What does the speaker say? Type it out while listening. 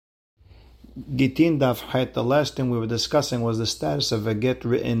Gittin Daf, the last thing we were discussing was the status of a get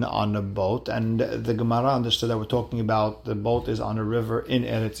written on a boat, and the Gemara understood that we're talking about the boat is on a river in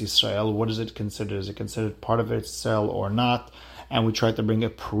Eretz Yisrael. What is it considered? Is it considered part of Eretz Yisrael or not? And we tried to bring a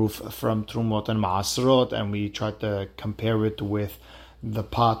proof from Trumot and Ma'asrot, and we tried to compare it with the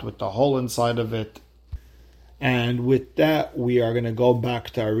pot with the hole inside of it. And with that, we are going to go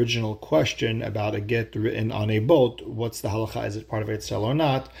back to our original question about a get written on a boat. What's the halacha? Is it part of Eretz Yisrael or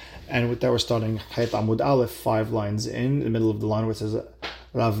not? And with that, we're starting Chet Amud Aleph, 5 lines in the middle of the line where it says,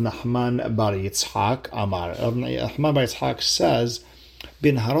 Rav Nachman bar Yitzhak Amar. Rav Nachman bar Yitzhak says,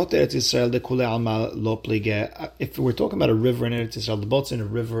 Bin Harot Eretz Yisrael de Kule Alma Lo Plige. If we're talking about a river in Eretz Yisrael, the boat's in a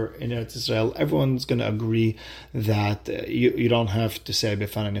river in Eretz Yisrael, everyone's going to agree that you don't have to say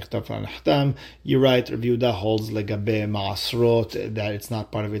Befana Nichtav Fana Nechtam. You're right, Rav Yehuda holds Legabe Ma'asrot that it's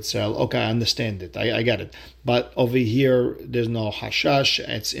not part of Yisrael. Okay, I understand it. I get it. But over here, there's no Hashash.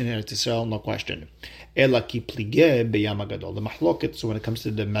 It's in Eretz Yisrael, no question. Ela ki plige beyam agadol. The mahloket, so when it comes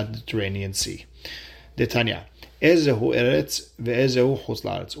to the Mediterranean Sea. The Tanya. Ezehu Eretz ve'ezehu chutz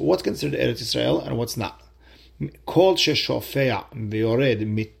la'aretz. What's considered Eretz Yisrael and what's not? Kol sheshofea ve'yored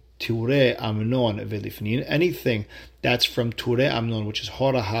miture Amnon ve'lifnin. Anything that's from Ture Amnon, which is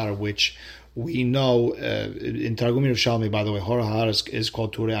Horahar, which we know in Targum Yerushalmi, by the way, Horahar is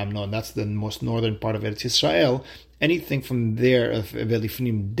called Ture Amnon. That's the most northern part of Eretz Yisrael. Anything from there, of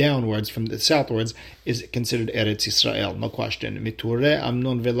Velifnim downwards, from the southwards, is considered Eretz Yisrael, no question. Miture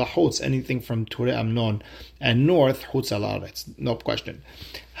Amnon velachutz, anything from Ture Amnon and north, chutz al haaretz, no question.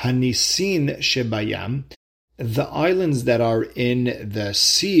 Hanisin shebayam, the islands that are in the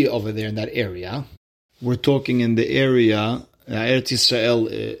sea over there in that area, we're talking in the area, Eretz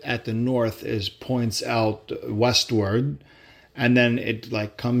Yisrael at the north points out westward, and then it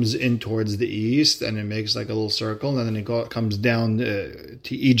comes in towards the east, and it makes a little circle, and then it comes down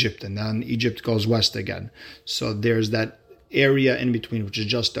to Egypt, and then Egypt goes west again. So there's that area in between, which is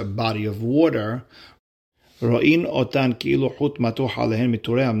just a body of water. We look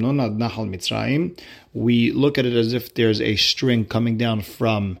at it as if there's a string coming down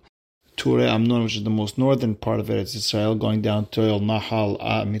from Ture Amnon, which is the most northern part of Eretz Yisrael, going down to El Nahal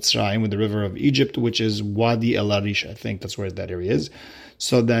Mitzrayim, with the river of Egypt, which is Wadi El Arish. I think that's where that area is.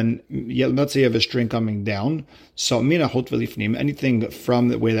 So then, let's say you have a string coming down. So Mina Hot Velifnim, anything from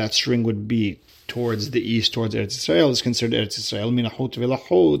where that string would be towards the east, towards Eretz Yisrael, is considered Eretz Yisrael. Mina Hot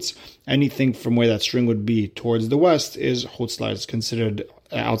Velachotz, anything from where that string would be towards the west is Chutzlar, is considered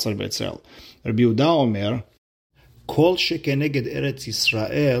outside of Eretz Yisrael. Rabbi Yehuda Omer, Kol shekeneged Eretz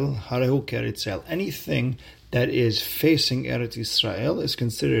Yisrael harehu keretz Yisrael. Anything that is facing Eretz Yisrael is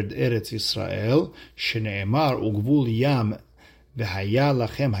considered Eretz Yisrael. Sheneemar ugvul yam v'haya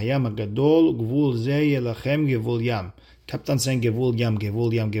lachem hayam agadol ugvul ze yelachem gevul yam. Kept on saying gevul yam,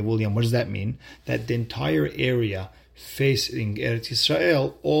 gevul yam, gevul yam. What does that mean? That the entire area facing Eretz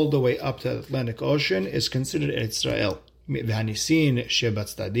Yisrael, all the way up to the Atlantic Ocean, is considered Eretz Yisrael. V'hanisin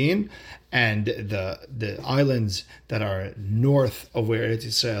shebat tzadin, and the islands that are north of where Eretz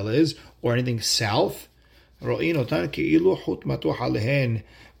Yisrael is, or anything south, we're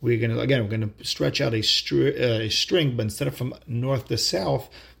gonna stretch out a string, but instead of from north to south,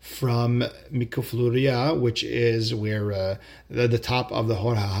 from Mikufluria, which is where the top of the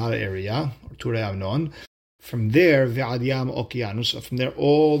Hor HaHar area, Ture Amnon. From there, Ve'adiyam Okeanus, from there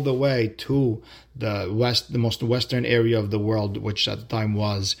all the way to the west, the most western area of the world, which at the time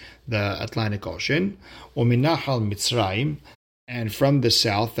was the Atlantic Ocean. Uminahal Mitzrayim, and from the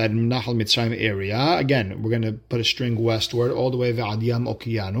south, that Nahal Mitzrayim area, again, we're going to put a string westward all the way Ve'adiyam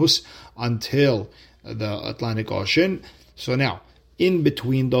Okeanus until the Atlantic Ocean. So now, in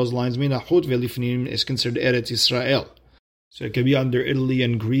between those lines, Minahut Velifnim is considered Eretz Yisrael. So it could be under Italy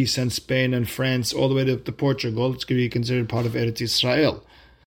and Greece and Spain and France, all the way to Portugal. It's going to be considered part of Eretz Yisrael.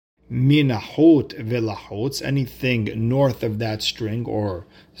 Minahut velachutz, anything north of that string or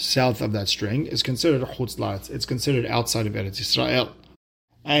south of that string is considered chutz la'aretz. It's considered outside of Eretz Yisrael.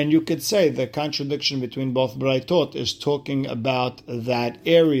 And you could say the contradiction between both Braitot is talking about that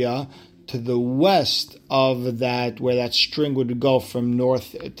area to the west of that, where that string would go from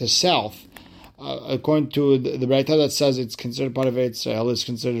north to south. According to the Braita that says it's considered part of Eretz Yisrael, is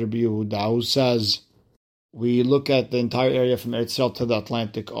considered Rabbi Yehuda, who says we look at the entire area from Eretz Yisrael to the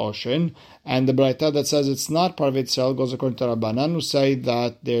Atlantic Ocean, and the Braita that says it's not part of Eretz Yisrael goes according to Rabbanan, who say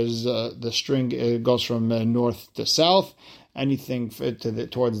that there's the string goes from north to south. Anything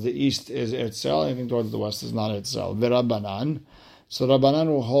towards the east is Eretz Yisrael, anything towards the west is not Eretz Yisrael. Rabbanan. So Rabbanan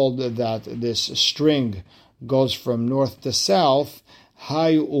will hold that this string goes from north to south.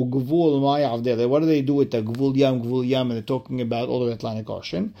 Hay ugvul ma'avdele. What do they do with the gvul yam, and they're talking about all the Atlantic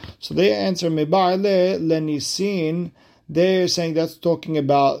Ocean? So they answer me'ba'le lenisin. They're saying that's talking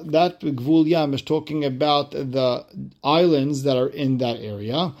about, that gvul yam is talking about the islands that are in that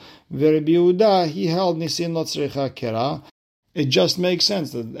area. Rabbi Yehuda, he held nisin lo tzricha kera. It just makes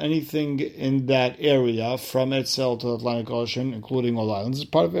sense that anything in that area, from Eretz Yisrael to the Atlantic Ocean, including all islands, is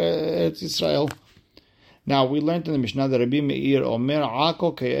part of Eretz Yisrael. Now, we learned in the Mishnah that Rabbi Meir Omer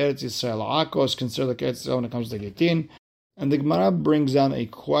Akko ke Eretz Yisrael. Akko is considered like Eretz Yisrael when it comes to Gittin. And the Gemara brings down a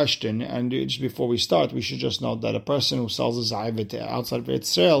question, and just before we start, we should just note that a person who sells his ayvet outside of Eretz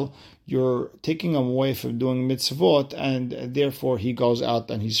Yisrael, you're taking him away from doing mitzvot, and therefore he goes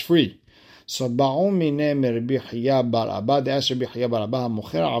out and he's free. So, Ba'um mine Rabbi Chiya bar Abba, they asked Rabbi Chiya bar Abba,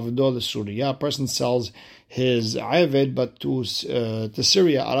 Mocher avdo l'Suriya, a person sells his ayvet, but to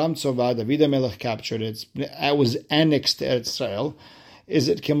Syria, Aram Tzova, David HaMelech captured it. It was annexed to Eretz Yisrael. Is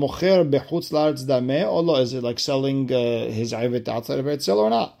it kemocher bechutz laaretz dameh or lo? Is it like selling his ayvet outside of Eretz Yisrael or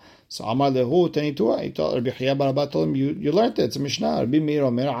not? So Amar lehu tenitua. He told Rabbi Chiya bar Abba, told him, you learned it. It's a Mishnah. Rabbi Meir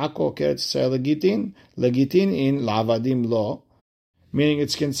Omer Akko keretz Yisrael legitin in la'avadim lo. Meaning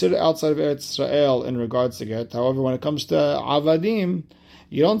it's considered outside of Eretz Yisrael in regards to get. However, when it comes to avadim,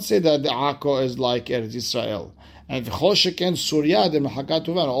 you don't say that the Akko is like Eretz Yisrael. And Chol Surya,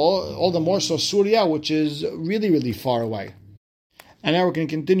 all the more so Surya, which is really, really far away. And now we're going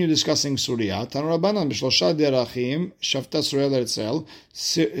to continue discussing Surya. Tanurabanan b'shlosha derachim shavta Surya Eretz Yisrael.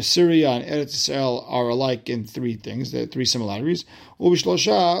 Syria and Eretz Yisrael are alike in three things. There are three similarities.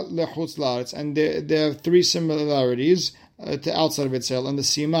 Ub'shlosha lechutz laaretz, and there are three similarities to outside of Eretz Yisrael. And the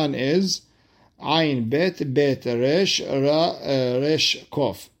siman is Ayin bet resh ra resh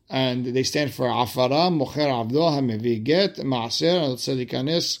kof, and they stand for Afara mocher avdo hamevi get maaser al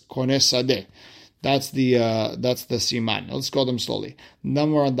tzedikanes kones sadeh. That's the siman. Let's go them slowly.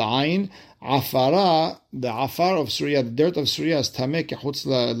 Number on the ayin, afara, the afar of Surya, the dirt of Surya is tameh kechutz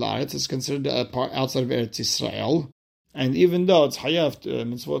la'aretz. It's considered a part outside of Eretz Yisrael. And even though it's hayav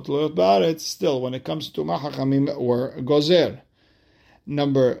mitzvot loyot ba'aretz, still when it comes to machachamim or gozer.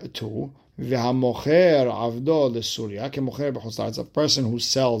 Number 2, v'hamocher avdo l'Surya kemocher b'chutz la'aretz. A person who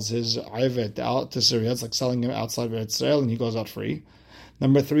sells his ayvet out to Syria, it's like selling him outside of Eretz Yisrael, and he goes out free.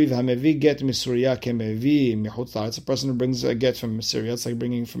 Number 3, v'hamevi get misuriya kemevi michutz la'aretz. A person who brings a get from Syria, it's like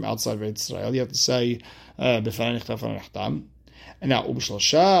bringing from outside of Israel. You have to say b'fanei nichtav nechtam. And now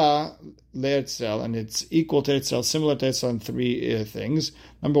ub'shlosha le'eretzel, and it's equal to Eretzel, similar to Eretzel in three things.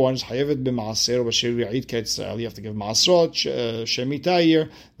 Number 1 is hayevet b'maaser b'shir ya'id ke'eretzel. You have to give maasrot shemitayir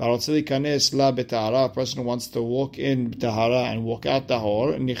v'arotzeli kanes la b'tahara. A person who wants to walk in tahara and walk out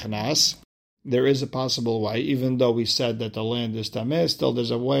tahor nichnas. There is a possible way, even though we said that the land is tameh, still there's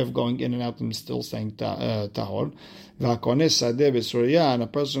a way of going in and out and still saying tahor. V'hakoneh sadeh b'Surya, and a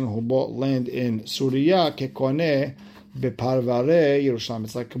person who bought land in Surya kekoneh b'parvareh Yerushalayim.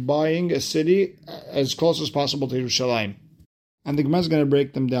 It's like buying a city as close as possible to Yerushalayim. And the Gemara is going to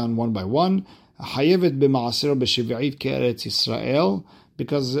break them down one by one. Hayevet b'maaser b'shiv'it ke'eretz Yisrael,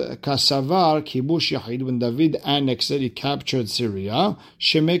 because Kasavar Kibush Yahid, when David annexed it, he captured Syria.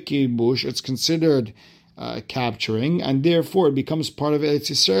 Shemek Kibush, it's considered capturing, and therefore it becomes part of Eretz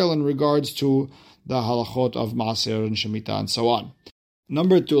Yisrael in regards to the halachot of Maaser and Shemitah and so on.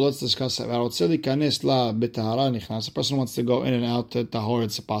 Number 2, let's discuss about Kanes la betahara nichnas. A person wants to go in and out to tahor,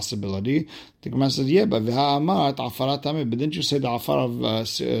 it's a possibility. The Gemara says, yeah, but v'ha'amar afarat tameh. But didn't you say the afar of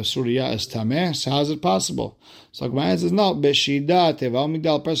Surya is tameh? So how is it possible? So the Gemara says, no, b'shida teva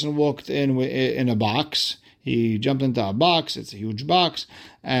migdal. A person walked in a box. He jumped into a box. It's a huge box,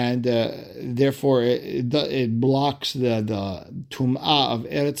 and therefore it blocks the tum'ah of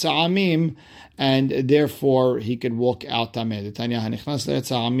Eretz Amim, and therefore he could walk out tameh. The Tanya hanichnas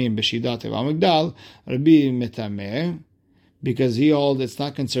Eretz Amim b'shidat v'amigdal Rabbi metameh, because he holds it's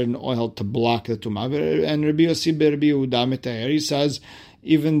not considered an oil to block the tum'ah. And Rabbi Yossi Rabbi Yehuda metaher, he says,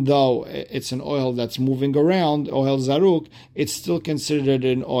 even though it's an oil that's moving around, oil zaruk, it's still considered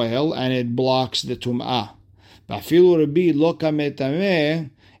an oil, and it blocks the tum'ah. That's dafka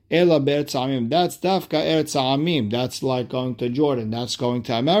Eretz Amim. That's like going to Jordan. That's going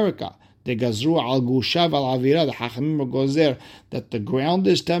to America. The gazru al gushav al avira. The hachamim gozer that the ground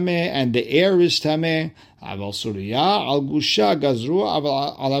is tameh and the air is tameh. Aval Surya al gusha gazru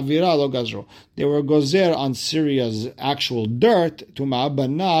al avira lo gazru. They were gozer on Syria's actual dirt tumah, but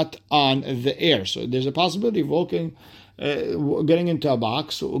not on the air. So there's a possibility of walking. Getting into a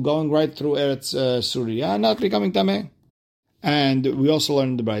box, going right through Eretz Surya, not becoming tameh. And we also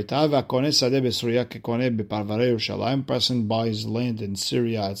learned the Braita, v'hakoneh sadeh b'Surya kekoneh b'parvarei Yerushalayim. Person buys land in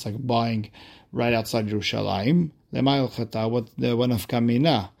Syria, it's like buying right outside Yerushalayim. למה הלכתה? What נפקא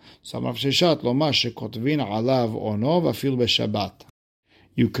מינה? So אמר ששת, לומר שכותבין עליו עונו ואפילו בשבת.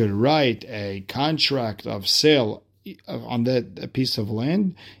 You could write a contract of sale on that piece of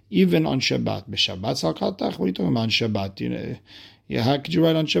land, even on Shabbat. B'Shabbat salkatach? What are you talking about on Shabbat? How could you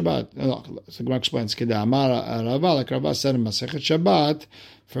write on Shabbat? So the Gemara explains, like Rava said in Masechet Shabbat,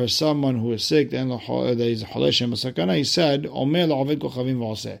 for someone who is sick, that is a he said, it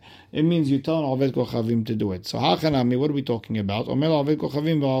means you tell an Oved Kochavim to do it. So Hachanami, what are we talking about?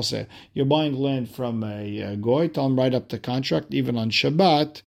 You're buying land from a goy, tell him write up the contract, even on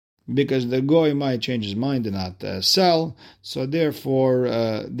Shabbat, because the goy might change his mind and not sell. So therefore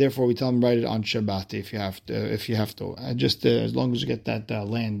we tell him write it on Shabbat if you have to. Just as long as you get that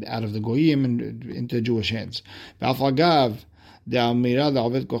land out of the goyim and into Jewish hands. Even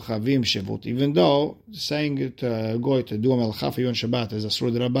though saying it goy to do a melcha for you on Shabbat is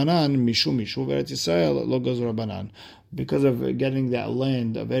asur d'Rabbanan, mishu Eretz Yisrael lo goz Rabbanan. Because of getting that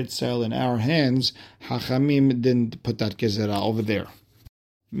land of Eretz Yisrael in our hands, Hachamim didn't put that gezerah over there.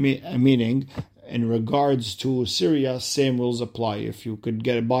 Meaning, in regards to Syria, same rules apply. If you could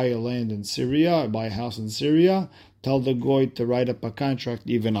buy a land in Syria, buy a house in Syria, tell the goy to write up a contract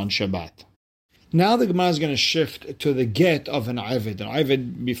even on Shabbat. Now the Gemara is going to shift to the get of an Ived. An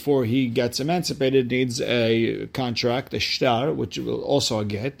Ived, before he gets emancipated, needs a contract, a shtar, which will also a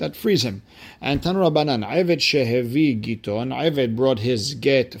get, that frees him. And Tanu Rabbanan, Ived shehevi gito, an Ived brought his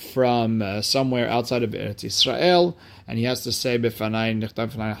get from somewhere outside of Eretz Yisrael, and he has to say, B'fanai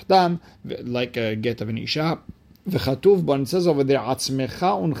nechtam b'fanai nachtam, like a get of an Isha. V'chatuv, but it says over there, Atzmecha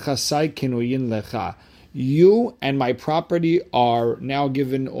unchasai kinuyin lecha. You and my property are now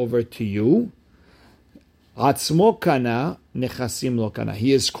given over to you. Atzmo kana nechasim lo kana.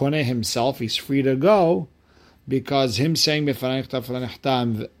 He is koneh himself. He's free to go because him saying b'fanai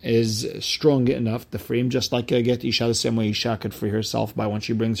nechtam is strong enough to free him. Just like a get isha, the same way isha could free herself by when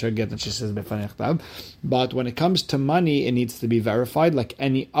she brings her get and she says b'fanai nechtam. But when it comes to money, it needs to be verified like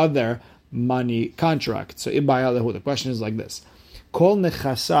any other money contract. So the question is like this: Kol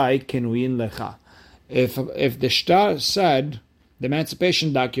nechasai kinuyin lecha. If the shtar said, the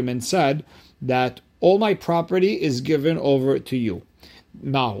emancipation document said that all my property is given over to you.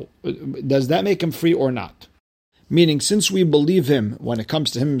 Now, does that make him free or not? Meaning, since we believe him when it comes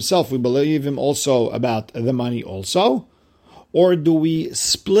to him himself, we believe him also about the money also? Or do we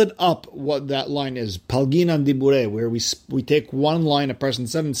split up what that line is? Palginan dibure, where we take one line a person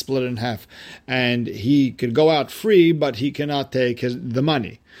said and split it in half. And he could go out free, but he cannot take the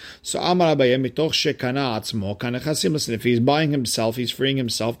money. So Amar Abaye mitoch shekana atzmo kanechasim. Listen, if he's buying himself, he's freeing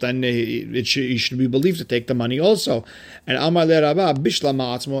himself, then he should be believed to take the money also. And Amar le Rabba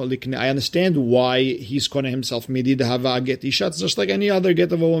bishlama atzmo likne. I understand why he's kone himself midi dehava get isha. It's just like any other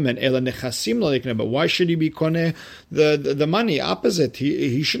get of a woman. Ela nechasim likne. But why should he be kone the money? Opposite.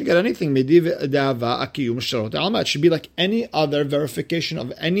 He shouldn't get anything. Midi dehava akiyum sharot alma. It should be like any other verification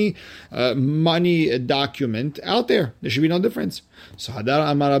of any money document out there. There should be no difference. So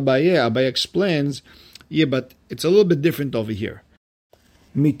Hadar Amar Abaye explains, yeah, but it's a little bit different over here.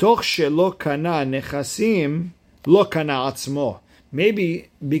 Mitoch shelo kana nechasim lo kana atzmo.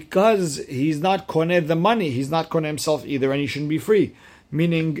 Maybe because he's not koneh the money, he's not koneh himself either, and he shouldn't be free.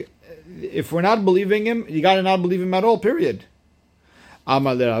 Meaning, if we're not believing him, you got to not believe him at all, period.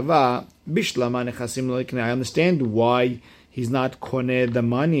 Amar leRava bishlama nechasim lo likne. I understand why he's not koneh the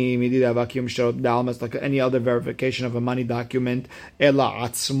money. Like any other verification of a money document. Ela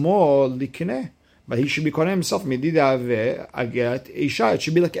atzmo likne. But he should be koneh himself. It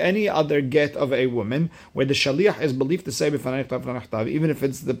should be like any other get of a woman, where the shaliach is believed to say even if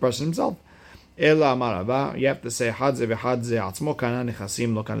it's the person himself. Ela marava. You have to say hadze v'hadze atzmo kana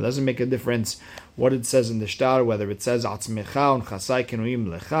nechasim lo kana. It doesn't make a difference what it says in the shtar, whether it says atzmecha unchasai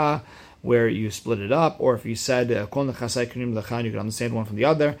kinuim lecha, where you split it up, or if you said kol nechasai kinuim lecha, you can understand one from the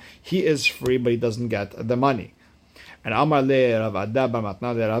other. He is free, but he doesn't get the money. And Amar le Rav Ada bar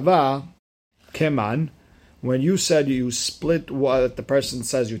Matna le Rava keman, when you said you split what the person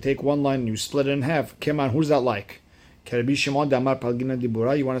says, you take one line and you split it in half. Keman, who's that like? Rabbi Shimon damar palgina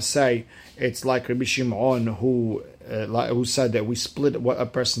dibura. You want to say it's like Rabbi Shimon who said that we split what a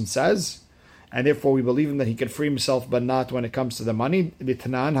person says, and therefore we believe him that he can free himself, but not when it comes to the money.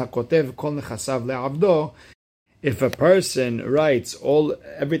 If a person writes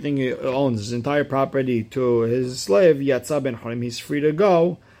everything he owns, his entire property, to his slave, yatsa ben chorim, he's free to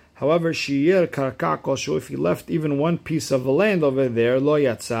go. However, shiyir karka koshu, if he left even one piece of the land over there, lo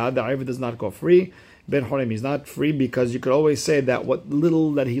yatsa, the Ived does not go free. Ben chorim, he's not free, because you could always say that what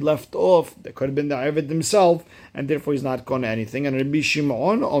little that he left off, that could have been the Ived himself, and therefore he's not going to anything. And Rabbi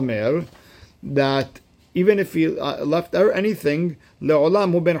Shimon Omer, that Even if he left out anything,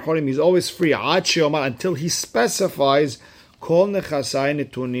 le'olam hu ben horim, he's always free. Ad she'omar, until he specifies, kol nechasai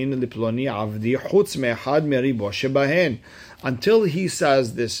netunin liploni avdi chutz me'echad meribo shebahen. Until he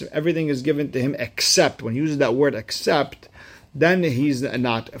says this, everything is given to him except, when he uses that word except, then he's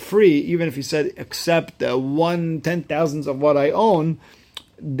not free. Even if he said except 1/10,000th of what I own,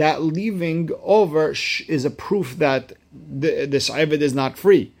 that leaving over is a proof that this Ived is not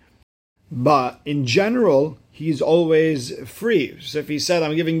free. But in general, he's always free. So if he said,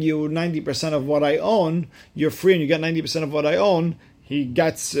 I'm giving you 90% of what I own, you're free and you get 90% of what I own, he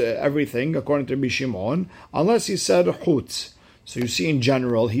gets everything, according to Rabbi Shimon, unless he said chutz. So you see, in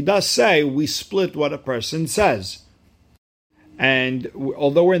general, he does say we split what a person says. And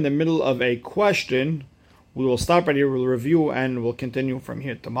although we're in the middle of a question, we will stop right here, we'll review, and we'll continue from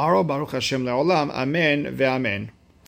here tomorrow. Baruch Hashem le'olam. Amen ve'amen.